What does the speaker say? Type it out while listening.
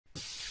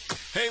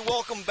Hey,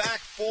 welcome back,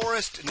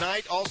 Forrest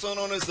Knight, also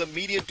known as the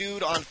Media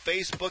Dude on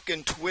Facebook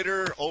and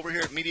Twitter, over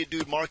here at Media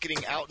Dude Marketing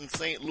out in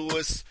St.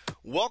 Louis.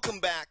 Welcome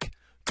back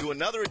to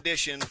another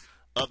edition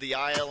of the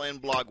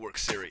ILNBlogWorx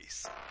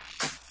series.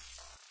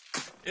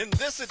 In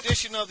this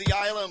edition of the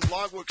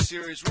ILNBlogWorx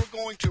series, we're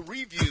going to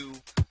review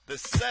the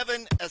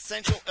 7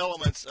 essential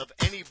elements of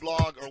any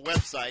blog or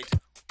website,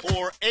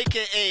 or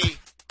AKA,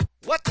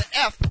 what the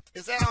F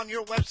is that on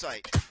your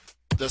website?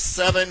 The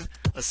 7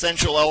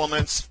 essential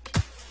elements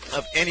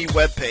of any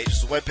web page.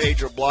 It's a web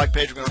page or blog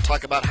page. We're going to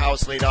talk about how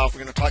it's laid out. We're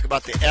going to talk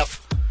about the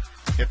F,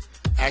 if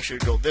actually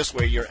go this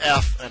way, your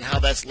F, and how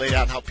that's laid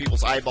out and how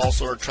people's eyeballs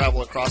sort of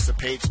travel across the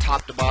page,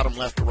 top to bottom,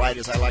 left to right,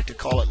 as I like to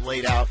call it,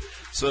 laid out,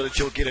 so that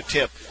you'll get a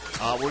tip.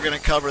 We're going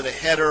to cover the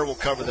header. We'll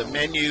cover the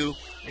menu.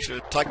 We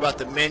should talk about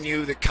the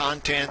menu, the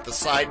content, the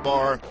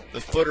sidebar,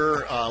 the footer,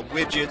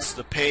 widgets,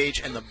 the page,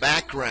 and the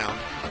background.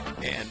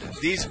 And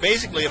these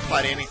basically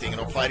apply to anything.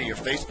 It'll apply to your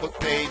Facebook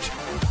page.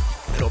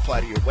 It'll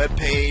apply to your web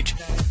page.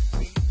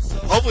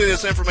 Hopefully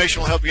this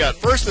information will help you out.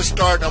 First to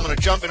start, I'm going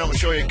to jump in. I'm going to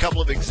show you a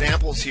couple of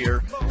examples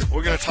here.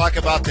 We're going to talk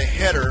about the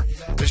header.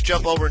 Let's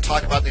jump over and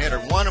talk about the header.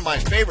 One of my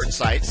favorite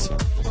sites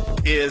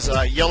is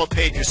Yellow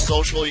Pages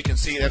Social. You can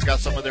see they've got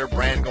some of their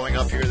brand going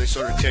up here. They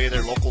sort of tell you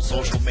their local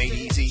social made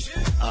easy.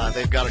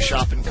 They've got a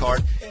shopping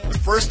cart. The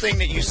first thing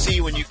that you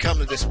see when you come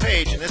to this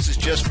page, and this is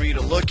just for you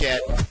to look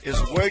at, is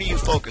where do you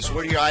focus?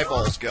 Where do your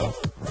eyeballs go?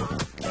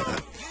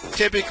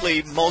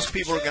 Typically, most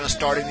people are going to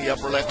start in the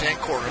upper left-hand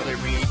corner. They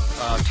read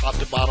top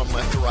to bottom,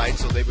 left to right,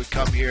 so they would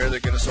come here. They're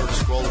going to sort of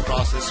scroll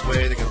across this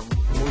way. They're going to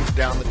move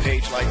down the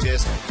page like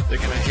this. They're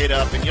going to hit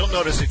up, and you'll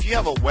notice if you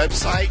have a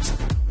website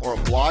or a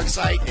blog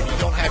site and you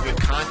don't have your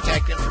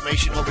contact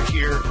information over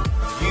here,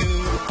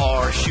 you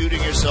are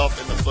shooting yourself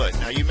in the foot.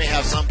 Now, you may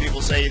have some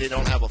people say they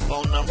don't have a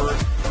phone number.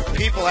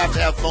 People have to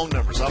have phone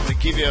numbers. I'm going to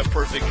give you a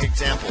perfect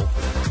example.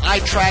 I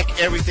track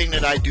everything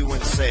that I do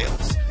in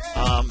sales.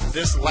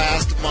 This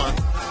last month,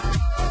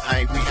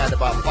 we had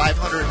about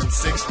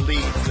 506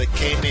 leads that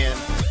came in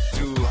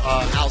through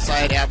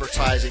outside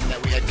advertising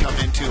that we had come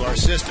into our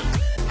system.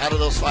 Out of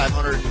those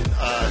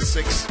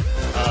 506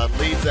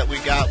 leads that we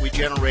got, we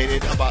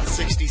generated about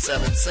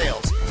 67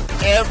 sales.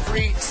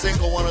 Every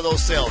single one of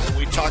those sales, and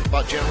we talked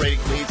about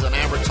generating leads on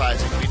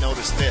advertising, we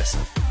noticed this,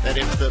 that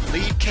if the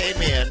lead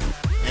came in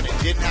and it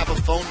didn't have a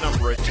phone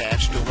number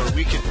attached to where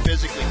we could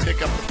physically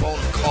pick up the phone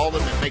and call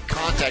them and make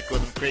contact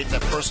with them, create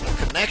that personal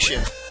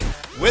connection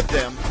with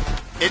them,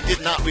 it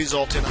did not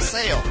result in a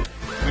sale.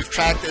 We've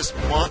tracked this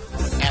month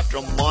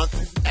after month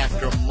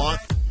after month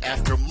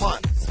after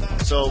month.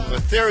 So the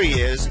theory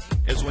is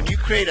when you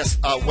create a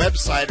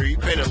website or you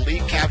create a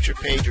lead capture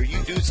page or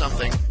you do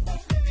something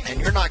and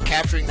you're not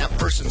capturing that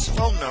person's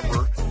phone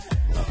number,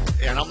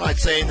 and I'm not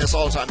saying this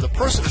all the time, the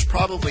person is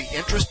probably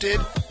interested.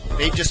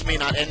 They just may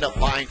not end up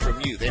buying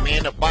from you. They may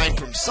end up buying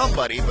from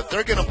somebody, but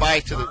they're going to buy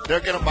from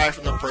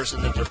the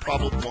person that they're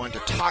probably going to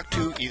talk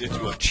to, either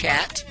through a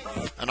chat,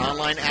 an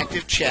online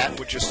active chat,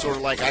 which is sort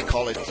of like I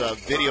call it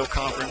video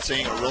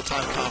conferencing or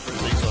real-time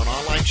conferencing, so an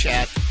online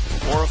chat,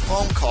 or a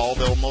phone call.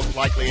 They'll most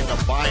likely end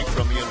up buying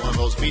from you in one of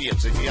those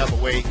mediums. If you have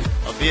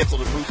a vehicle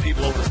to move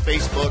people over to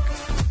Facebook,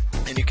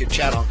 and you can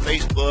chat on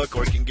Facebook,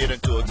 or you can get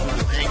into a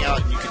Google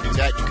Hangout and you can do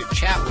that. You can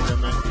chat with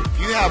them, and if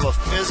you have a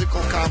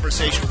physical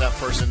conversation with that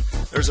person,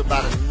 there's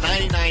about a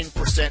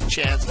 99%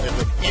 chance of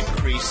an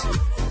increase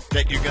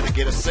that you're going to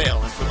get a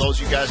sale. And for those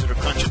of you guys that are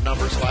crunching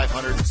numbers,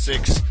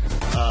 506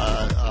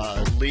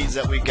 leads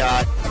that we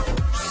got,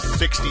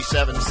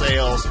 67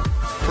 sales,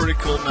 pretty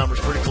cool numbers,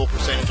 pretty cool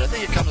percentage. I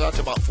think it comes out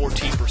to about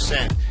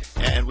 14%.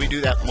 And we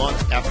do that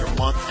month after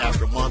month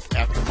after month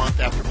after month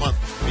after month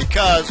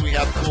because we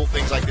have cool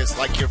things like this,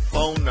 like your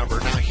phone number.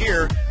 Now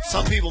here,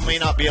 some people may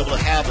not be able to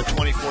have a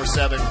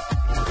 24/7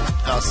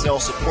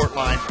 sales support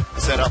line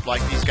set up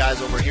like these guys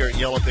over here at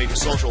Yellow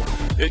Pages Social.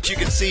 That you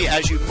can see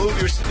as you move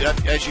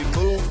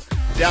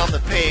down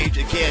the page.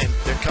 Again,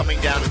 they're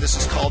coming down, and this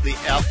is called the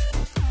F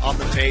on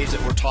the page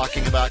that we're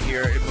talking about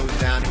here. It moves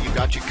down, and you've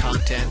got your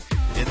content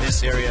in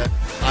this area.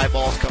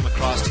 Eyeballs come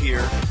across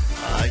here.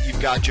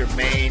 You've got your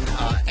main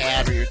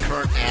ad or your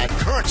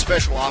current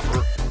special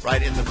offer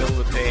right in the middle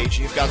of the page.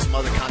 You've got some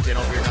other content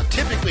over here. Now,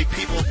 typically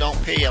people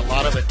don't pay a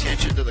lot of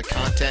attention to the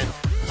content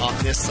on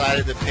this side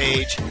of the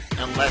page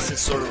unless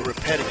it's sort of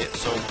repetitive.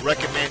 So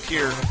recommend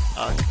here,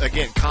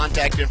 again,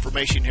 contact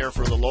information here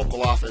for the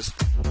local office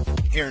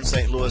here in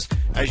St. Louis.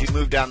 As you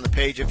move down the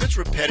page, if it's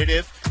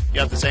repetitive, you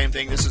have the same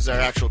thing. This is our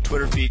actual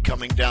Twitter feed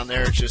coming down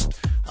there. It's just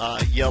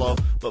yellow,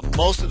 but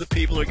most of the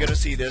people are going to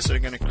see this. They're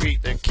going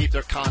to keep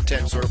their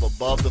content sort of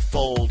above the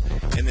fold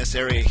in this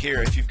area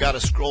here. If you've got to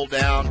scroll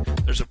down,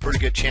 there's a pretty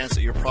good chance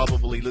that you're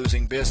probably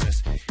losing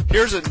business.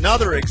 Here's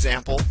another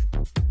example.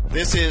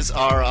 This is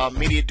our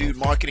Media Dude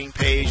marketing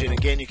page, and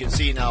again, you can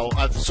see now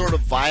I've sort of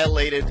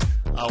violated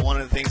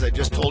one of the things I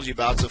just told you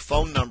about. It's a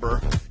phone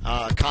number,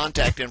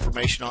 contact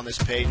information on this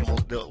page, and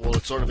we'll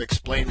sort of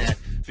explain that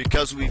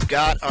because we've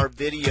got our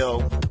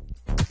video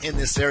in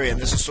this area,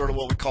 and this is sort of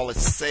what we call a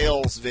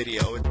sales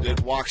video.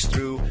 It walks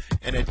through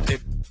and it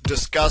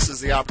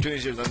discusses the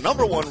opportunities here. The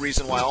number one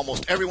reason why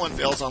almost everyone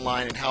fails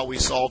online and how we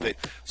solve it.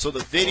 So the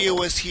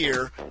video is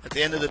here. At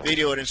the end of the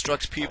video, it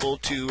instructs people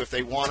to, if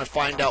they want to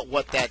find out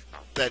what that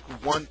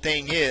one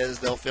thing is,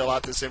 they'll fill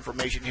out this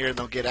information here and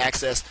they'll get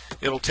access.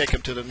 It'll take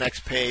them to the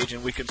next page,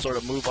 and we can sort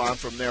of move on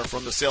from there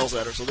from the sales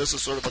letter. So this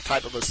is sort of a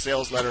type of a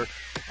sales letter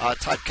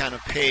type kind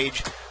of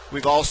page.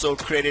 We've also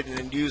created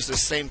and used the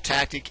same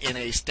tactic in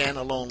a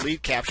standalone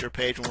lead capture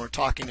page when we're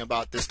talking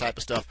about this type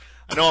of stuff.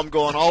 I know I'm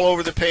going all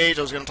over the page.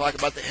 I was going to talk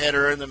about the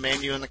header and the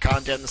menu and the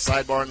content and the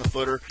sidebar and the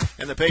footer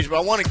and the page, but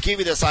I want to give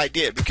you this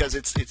idea because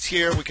it's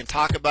here. We can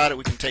talk about it.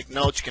 We can take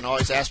notes. You can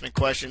always ask me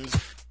questions.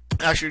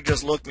 Actually,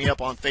 just look me up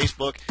on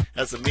Facebook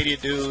as the Media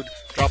Dude.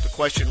 Drop a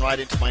question right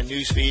into my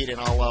news feed, and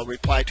I'll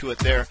reply to it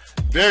there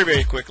very,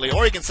 very quickly.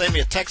 Or you can send me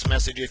a text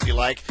message if you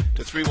like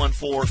to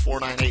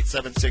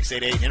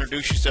 314-498-7688.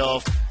 Introduce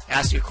yourself,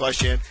 ask your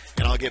question,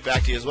 and I'll get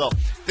back to you as well.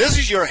 This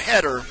is your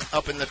header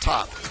up in the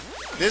top.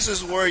 This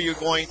is where you're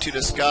going to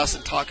discuss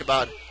and talk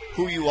about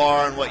who you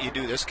are and what you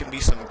do. This can be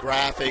some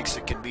graphics.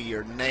 It can be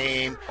your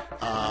name.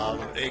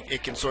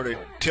 It can sort of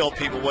tell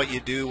people what you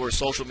do. We're a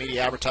social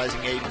media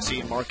advertising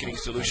agency and marketing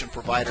solution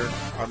provider.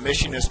 Our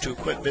mission is to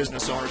equip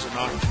business owners and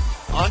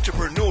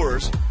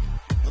entrepreneurs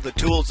with the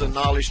tools and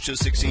knowledge to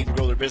succeed and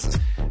grow their business.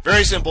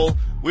 Very simple.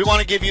 We want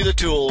to give you the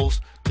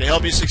tools to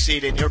help you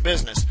succeed in your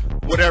business,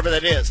 whatever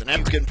that is, and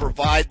you can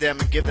provide them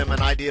and give them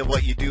an idea of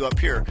what you do up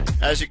here.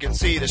 As you can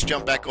see, let's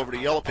jump back over to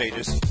Yellow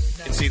Pages.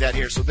 You can see that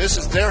here. So this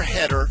is their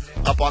header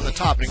up on the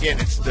top, and again,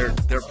 it's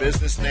their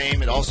business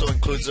name. It also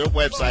includes their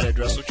website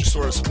address, which is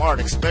sort of smart,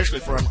 especially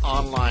for an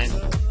online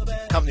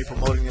company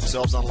promoting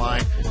themselves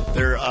online.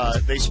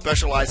 They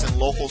specialize in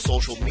local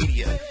social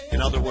media.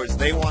 In other words,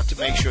 they want to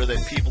make sure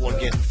that people are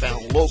getting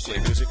found locally.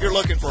 Because if you're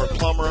looking for a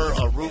plumber,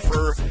 a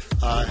roofer,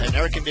 an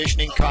air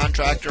conditioning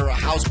contractor, a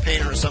house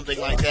painter, or something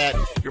like that,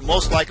 you're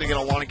most likely going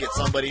to want to get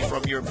somebody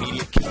from your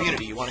immediate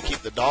community. You want to keep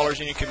the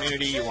dollars in your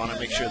community. You want to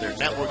make sure they're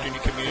networked in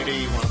your community.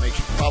 You want to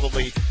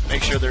probably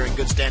make sure they're in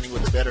good standing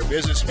with the Better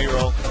Business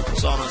Bureau,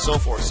 so on and so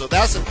forth. So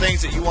that's some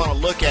things that you want to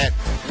look at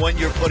when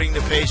you're putting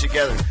the page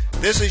together.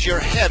 This is your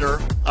header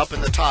up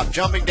in the top.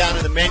 Jumping down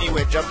to the menu,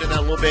 we jumped in that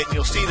a little bit, and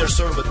you'll see there's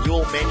sort of a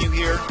dual menu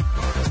here.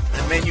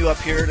 The menu up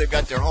here, they've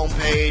got their home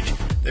page.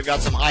 They've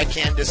got some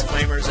ICANN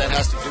disclaimers that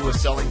has to do with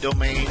selling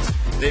domains.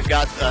 They've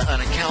got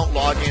an account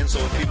login, so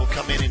when people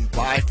come in and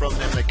buy from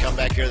them, they come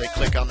back here, they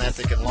click on that,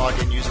 they can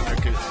log in using their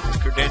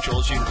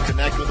credentials. You can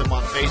connect with them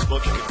on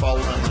Facebook. You can follow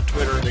them on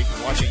Twitter. They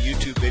can watch a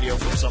YouTube video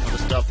from some of the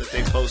stuff that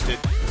they posted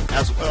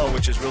as well,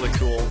 which is really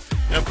cool.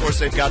 And, of course,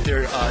 they've got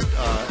their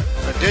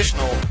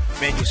additional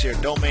menus here: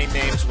 domain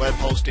names, web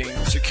hosting,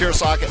 secure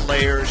socket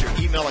layers, your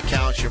email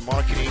accounts, your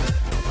marketing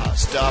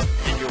stuff,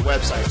 and your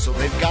website. So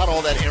they've got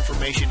all that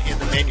information in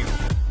the menu.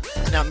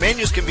 Now,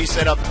 menus can be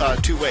set up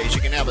two ways.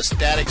 You can have a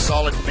static,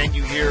 solid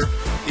menu here.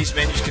 These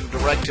menus can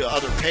direct to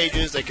other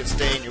pages. They can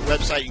stay in your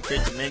website. You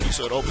create the menu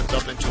so it opens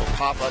up into a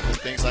pop-up and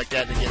things like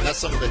that. And again, that's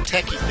some of the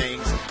techie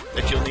things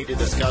that you'll need to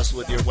discuss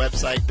with your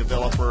website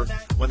developer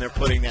when they're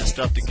putting that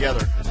stuff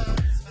together.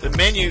 The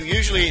menu,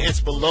 usually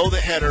it's below the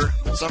header,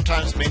 but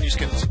sometimes menus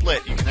can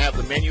split. You can have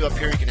the menu up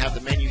here, you can have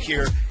the menu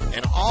here,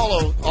 and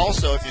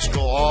also if you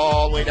scroll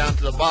all the way down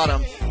to the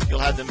bottom, you'll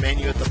have the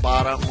menu at the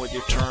bottom with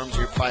your terms,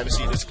 your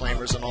privacy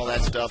disclaimers, and all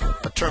that stuff.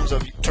 Terms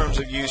of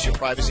use, your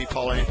privacy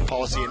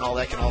policy, and all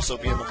that can also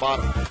be in the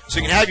bottom. So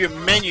you can have your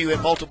menu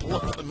in multiple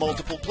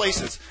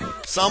places.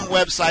 Some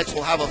websites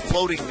will have a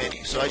floating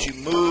menu. So as you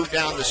move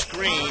down the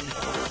screen,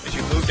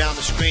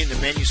 the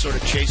menu sort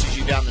of chases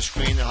you down the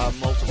screen. They'll have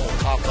multiple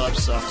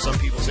pop-ups. Some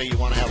people say you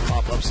want to have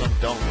pop-ups, some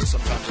don't.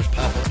 Sometimes there's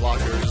pop-up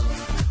blockers and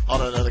all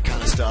that other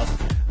kind of stuff.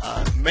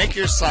 Make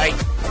your site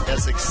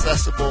as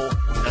accessible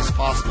as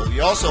possible.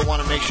 You also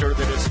want to make sure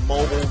that it's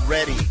mobile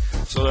ready,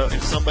 so that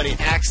if somebody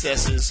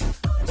accesses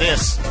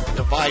this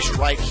device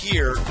right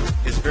here,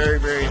 is very,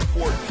 very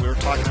important. We were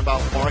talking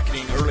about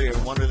marketing earlier.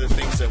 One of the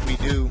things that we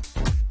do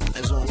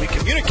is when we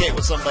communicate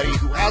with somebody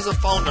who has a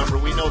phone number,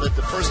 we know that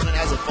the person that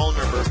has a phone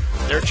number,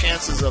 their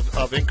chances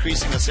of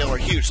increasing a sale are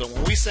huge. So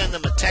when we send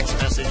them a text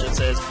message that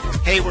says,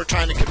 hey, we're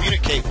trying to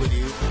communicate with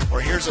you,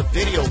 or here's a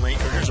video link,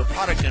 or here's a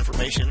product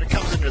information, and it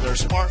comes into their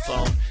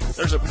smartphone,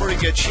 there's a pretty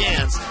good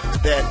chance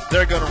that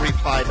they're going to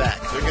reply back.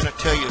 They're going to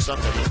tell you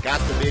something. You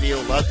got the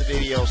video, love the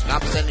video,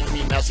 stop sending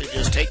me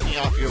messages, take me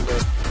off your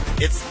list.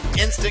 It's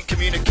instant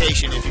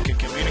communication if you can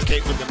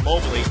communicate with them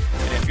mobilely.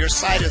 And if your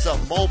site is up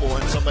mobile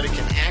and somebody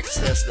can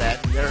access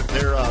that, and their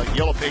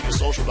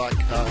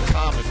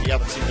yellowpagesocial.com, if you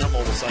haven't seen their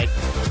mobile site,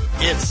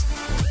 it's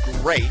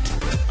great.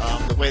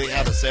 The way they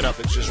have it set up,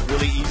 it's just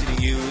really easy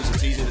to use.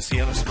 It's easy to see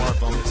on a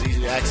smartphone. It's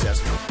easy to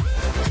access.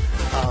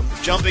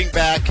 Jumping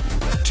back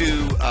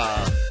to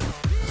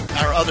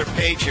our other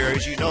page here,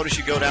 as you notice,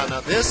 you go down. Now,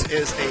 this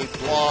is a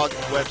blog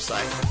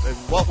website. And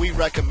what we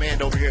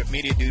recommend over here at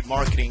Media Dude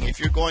Marketing, if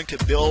you're going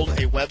to build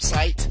a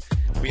website,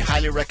 we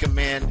highly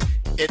recommend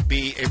it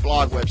be a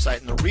blog website.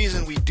 And the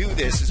reason we do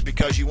this is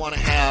because you want to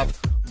have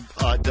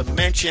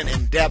dimension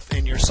and depth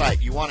in your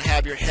site. You want to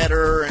have your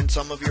header and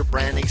some of your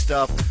branding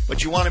stuff,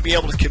 but you want to be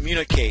able to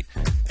communicate.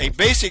 a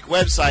basic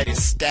website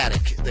is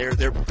static.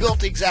 They're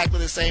built exactly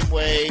the same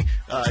way.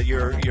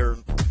 Your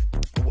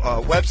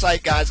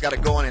website guy's got to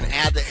go in and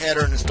add the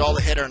header and install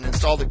the header and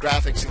install the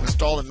graphics and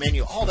install the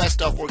menu. All that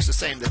stuff works the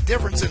same. The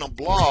difference in a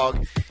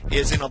blog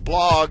is in a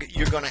blog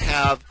you're going to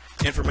have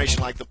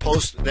information like the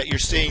post that you're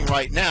seeing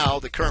right now.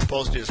 The current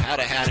post is how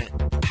to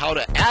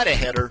add a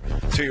header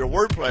to your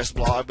WordPress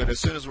blog, but as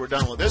soon as we're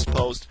done with this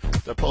post,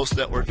 the post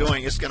that we're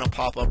doing, it's going to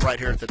pop up right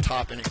here at the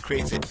top and it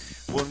creates it.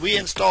 When we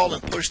install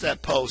and push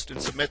that post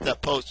and submit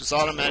that post, it's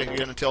automatically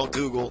going to tell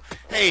Google,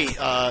 hey,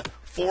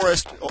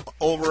 Forrest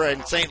over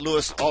in St.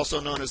 Louis, also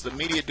known as the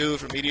Media Dude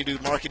from Media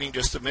Dude Marketing,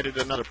 just submitted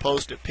another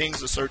post. It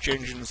pings the search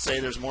engine and say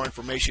there's more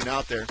information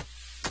out there,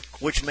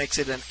 which makes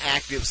it an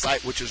active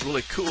site, which is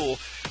really cool.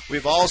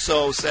 We've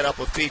also set up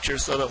a feature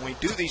so that when we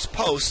do these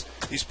posts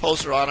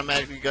are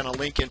automatically going to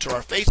link into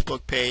our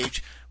Facebook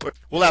page.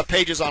 We'll have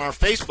pages on our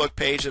Facebook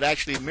page that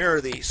actually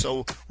mirror these.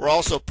 So we're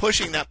also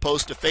pushing that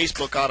post to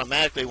Facebook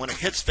automatically. When it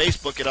hits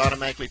Facebook, it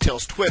automatically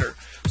tells Twitter.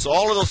 So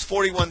all of those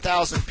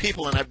 41,000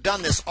 people, and I've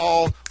done this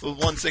all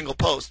with one single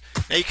post.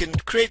 Now you can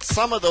create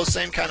some of those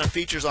same kind of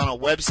features on a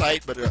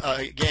website, but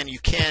again, you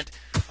can't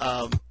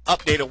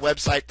update a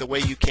website the way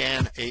you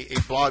can a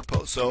blog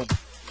post. So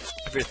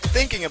if you're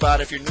thinking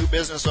about it, if you're a new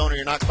business owner,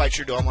 you're not quite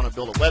sure, do I want to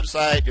build a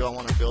website? Do I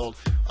want to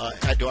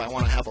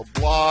have a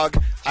blog?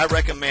 I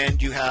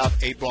recommend you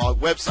have a blog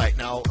website.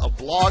 Now, a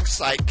blog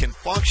site can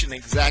function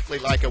exactly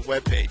like a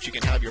web page. You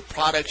can have your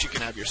products, you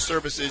can have your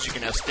services, you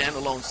can have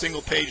standalone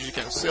single pages, you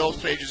can have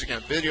sales pages, you can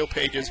have video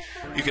pages,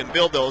 you can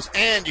build those,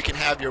 and you can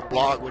have your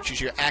blog, which is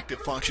your active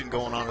function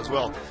going on as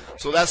well.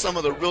 So that's some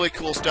of the really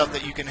cool stuff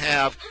that you can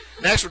have.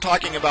 Next, we're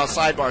talking about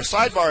sidebar.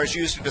 Sidebar is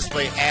used to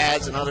display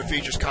ads and other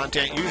features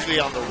content, usually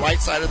on the right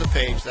side of the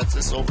page. That's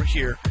this over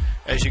here,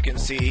 as you can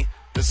see.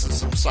 This is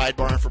some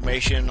sidebar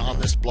information on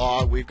this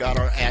blog. We've got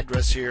our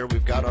address here.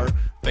 We've got our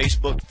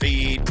Facebook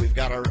feed. We've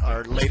got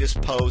our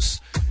latest posts.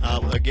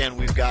 Again,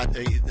 we've got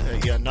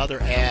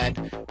another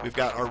ad. We've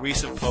got our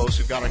recent posts.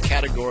 We've got our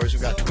categories.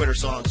 We've got Twitter,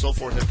 so on and so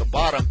forth at the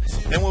bottom.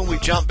 Then when we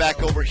jump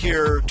back over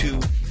here to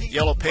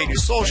Yellow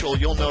Pages Social,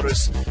 you'll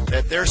notice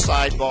that their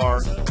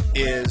sidebar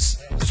is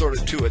sort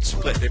of to its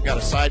split. They've got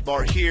a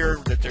sidebar here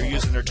that they're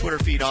using their Twitter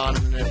feed on,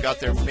 and they've got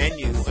their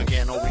menu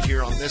again over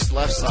here on this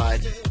left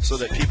side so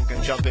that people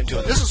can jump into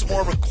it. This is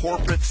more of a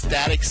corporate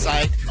static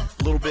site,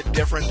 a little bit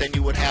different than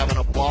you would have on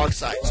a blog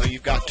site. So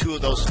you've got two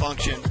of the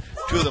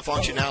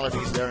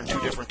functionalities there in two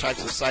different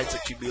types of sites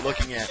that you'd be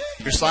looking at.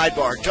 Your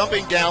sidebar.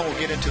 Jumping down, we'll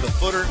get into the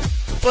footer.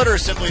 The footer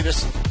is simply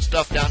this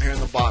stuff down here in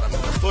the bottom. The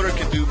footer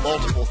can do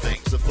multiple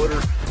things. The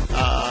footer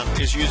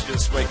is used to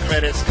display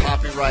credits,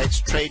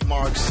 copyrights,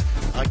 trademarks,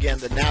 again,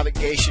 the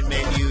navigation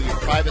menu, your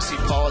privacy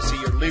policy,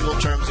 your legal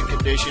terms and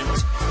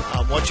conditions,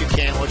 what you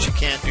can, what you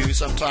can't do.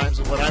 Sometimes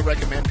what I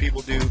recommend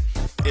people do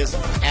is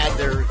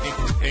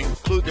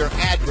include their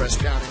address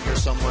down in here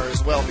somewhere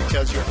as well,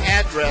 because your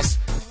address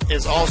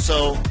is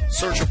also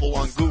searchable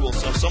on Google.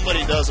 So if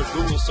somebody does a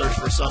Google search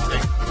for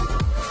something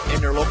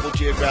in their local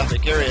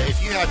geographic area,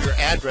 if you have your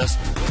address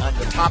on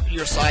the top of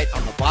your site,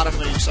 on the bottom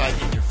of your site,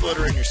 in your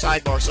footer, in your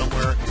sidebar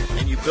somewhere,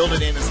 and you build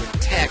it in as a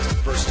text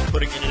versus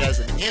putting it in as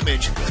an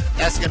image,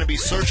 that's going to be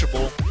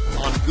searchable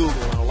on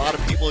Google. And a lot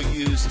of people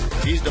use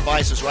these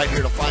devices right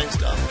here to find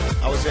stuff.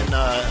 I was in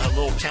a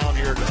little town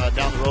here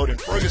down the road in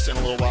Ferguson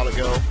a little while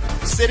ago,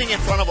 sitting in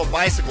front of a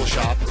bicycle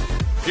shop,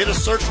 did a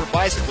search for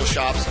bicycle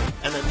shops,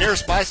 and the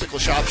nearest bicycle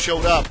shop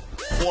showed up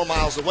 4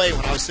 miles away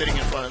when I was sitting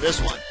in front of this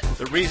one.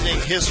 The reason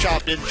his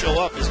shop didn't show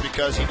up is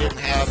because he didn't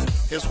have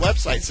his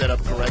website set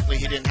up correctly.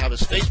 He didn't have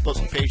his Facebook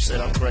page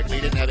set up correctly.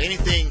 He didn't have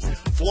anything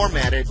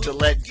formatted to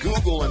let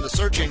Google and the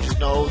search engines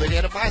know that he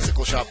had a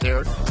bicycle shop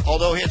there,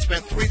 although he had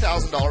spent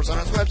 $3,000 on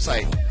his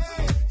website.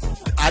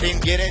 I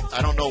didn't get it.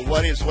 I don't know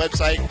what his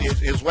website.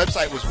 His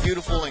website was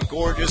beautiful and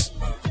gorgeous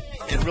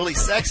and really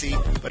sexy,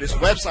 but his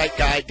website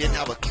guy didn't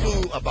have a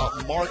clue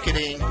about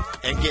marketing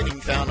and getting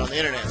found on the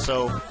internet.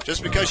 So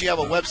just because you have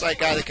a website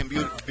guy that can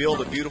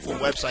build a beautiful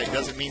website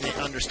doesn't mean they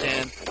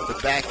understand the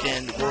back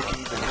end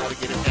workings and how to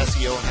get an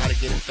SEO and how to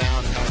get it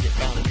found and how to get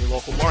found in your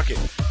local market.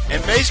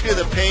 And basically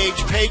the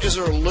pages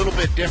are a little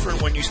bit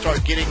different when you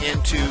start getting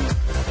into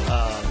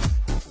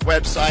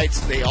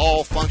websites. They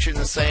all function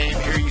the same.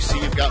 Here you see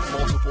you've got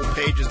multiple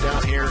pages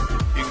down here.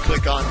 You can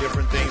click on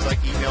different things like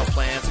email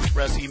plans,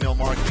 express email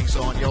marketing.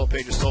 So on Yellow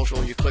Pages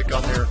Social, you click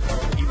on their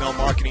email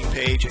marketing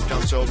page, it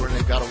jumps over and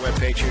they've got a web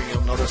page here.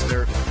 You'll notice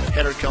their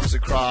header comes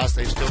across.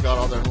 They've still got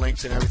all their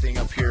links and everything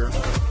up here.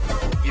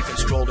 You can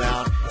scroll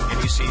down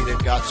and you see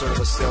they've got sort of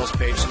a sales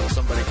page so that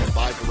somebody can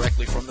buy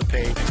directly from the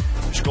page.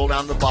 You scroll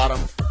down to the bottom.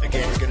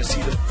 Again, you're going to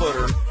see the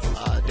footer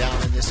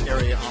down in this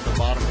area on the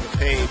bottom of the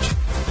page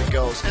that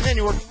goes. And then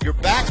your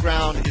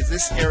background is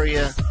this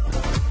area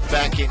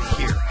back in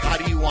here. How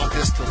do you want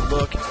this to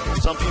look?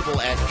 Some people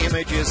add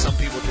images. Some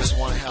people just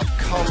want to have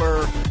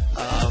color.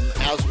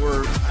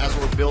 as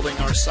we're building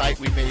our site,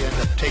 we may end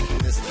up taking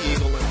this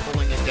eagle and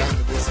pulling it down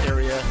to this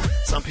area.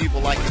 Some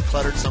people like it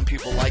cluttered, some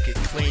people like it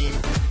clean.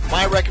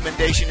 My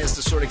recommendation is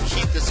to sort of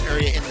keep this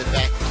area in the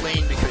back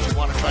clean, because you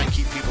want to try and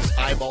keep people's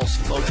eyeballs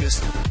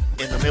focused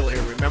in the middle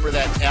here. Remember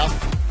that F?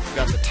 We've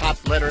got the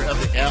top letter of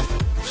the F,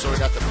 so we've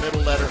got the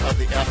middle letter of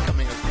the F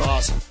coming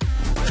across.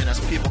 And as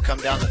people come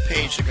down the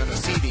page, they're going to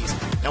see these.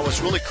 Now,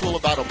 what's really cool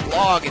about a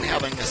blog and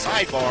having a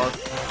sidebar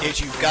is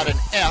you've got an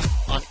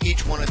F on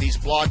each one of these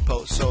blog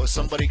posts. So if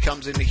somebody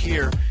comes into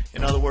here,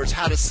 in other words,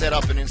 how to set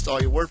up and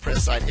install your WordPress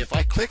site, if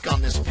I click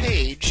on this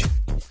page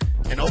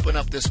and open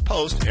up this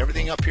post,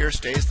 everything up here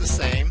stays the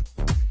same,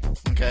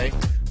 okay?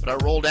 But I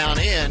roll down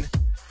in,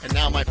 and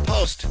now my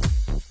post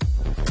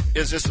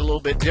is just a little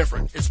bit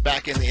different. It's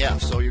back in the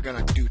F. So you're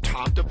going to do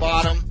top to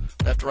bottom,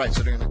 left to right.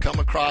 So they're going to come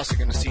across, they're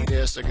going to see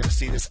this, they're going to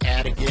see this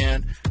ad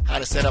again, how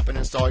to set up and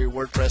install your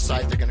WordPress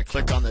site. They're going to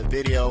click on the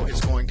video,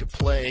 it's going to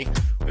play.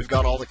 We've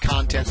got all the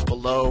contents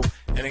below,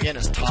 and again,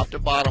 it's top to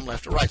bottom,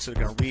 left to right. So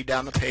they're going to read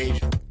down the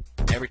page.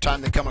 Every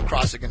time they come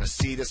across, they're going to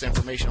see this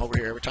information over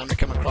here. Every time they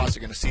come across,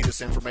 they're going to see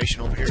this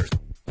information over here.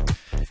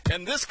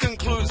 And this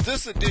concludes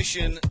this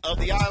edition of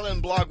the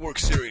ILNBlogWorx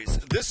series.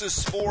 This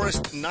is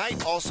Forrest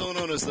Knight, also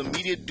known as the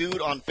Media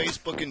Dude on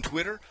Facebook and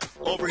Twitter,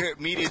 over here at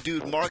Media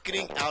Dude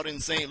Marketing out in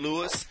St.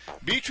 Louis.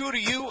 Be true to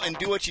you and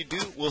do what you do.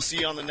 We'll see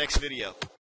you on the next video.